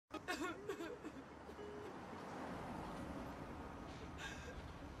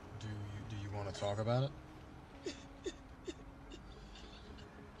Want to talk about it?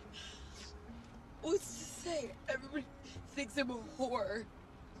 What's to say? Everybody thinks I'm a whore.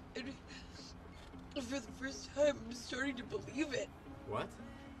 And for the first time, I'm starting to believe it. What?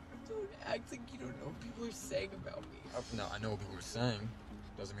 Don't act like you don't know what people are saying about me. No, I know what people are saying.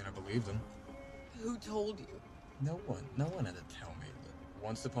 Doesn't mean I believe them. Who told you? No one had to tell me. But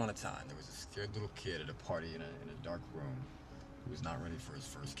once upon a time, there was a scared little kid at a party in a dark room who was not ready for his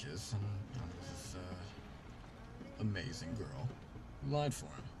first kiss, and there was this amazing girl who lied for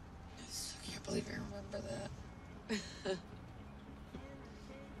him. I still can't believe I remember that.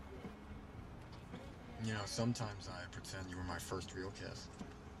 You know, sometimes I pretend you were my first real kiss.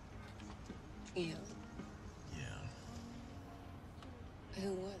 Yeah. Yeah. Who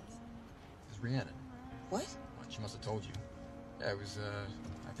was? It was Rhiannon. What? She must have told you. Yeah, it was,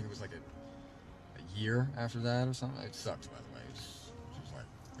 I think it was like a year after that or something. It sucked, by the way. She was like,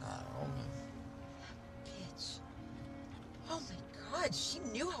 oh, Bitch. Oh my god, she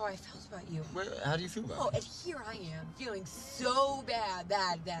knew how I felt about you. how do you feel about Oh, it? and here I am, feeling so bad.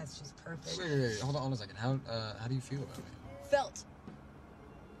 That's just perfect. Wait, hold on a second. How do you feel about me? Felt.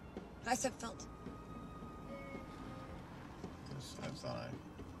 I said felt. I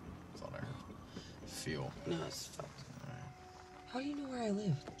thought I heard feel. No, it's felt. All right. How do you know where I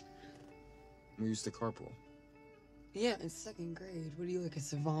live? We used to carpool. Yeah, in second grade. What are you, like a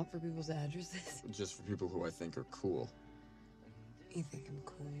savant for people's addresses? Just for people who I think are cool. You think I'm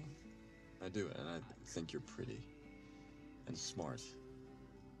cool? I do, and I think you're pretty. And smart.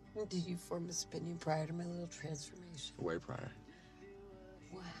 Did you form this opinion prior to my little transformation? Way prior.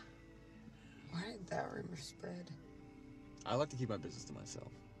 Wow. Why did that rumor spread? I like to keep my business to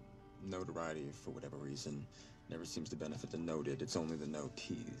myself. Notoriety, for whatever reason, never seems to benefit the noted. It's only the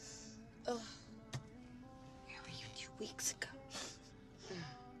notees. Ugh. Where were you 2 weeks ago?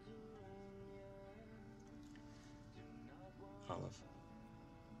 Olive,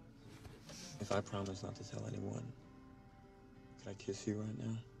 if I promise not to tell anyone, could I kiss you right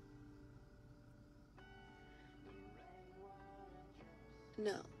now?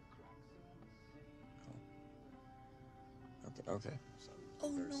 No. Okay. So, Oh,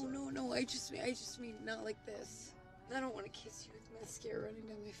 no. I just mean not like this. I don't want to kiss you with mascara running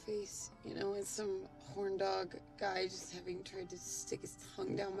down my face. You know, and some horn dog guy just having tried to stick his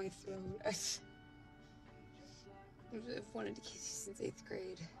tongue down my throat. I've wanted to kiss you since 8th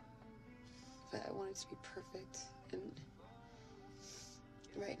grade. But I want it to be perfect. And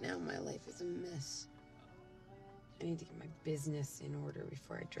right now, my life is a mess. I need to get my business in order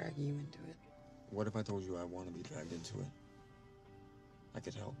before I drag you into it. what if I told you I want to be dragged into it? I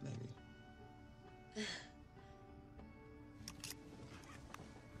could help, maybe.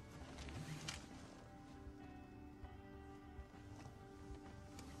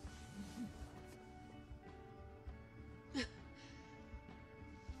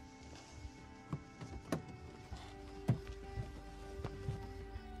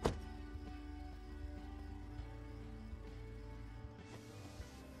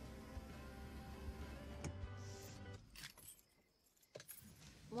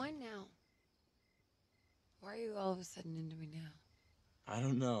 Why now? Why are you all of a sudden into me now? I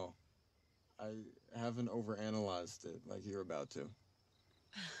don't know. I haven't overanalyzed it like you're about to.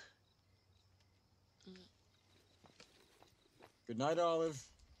 Good night, Olive.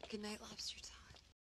 Good night, lobster tail.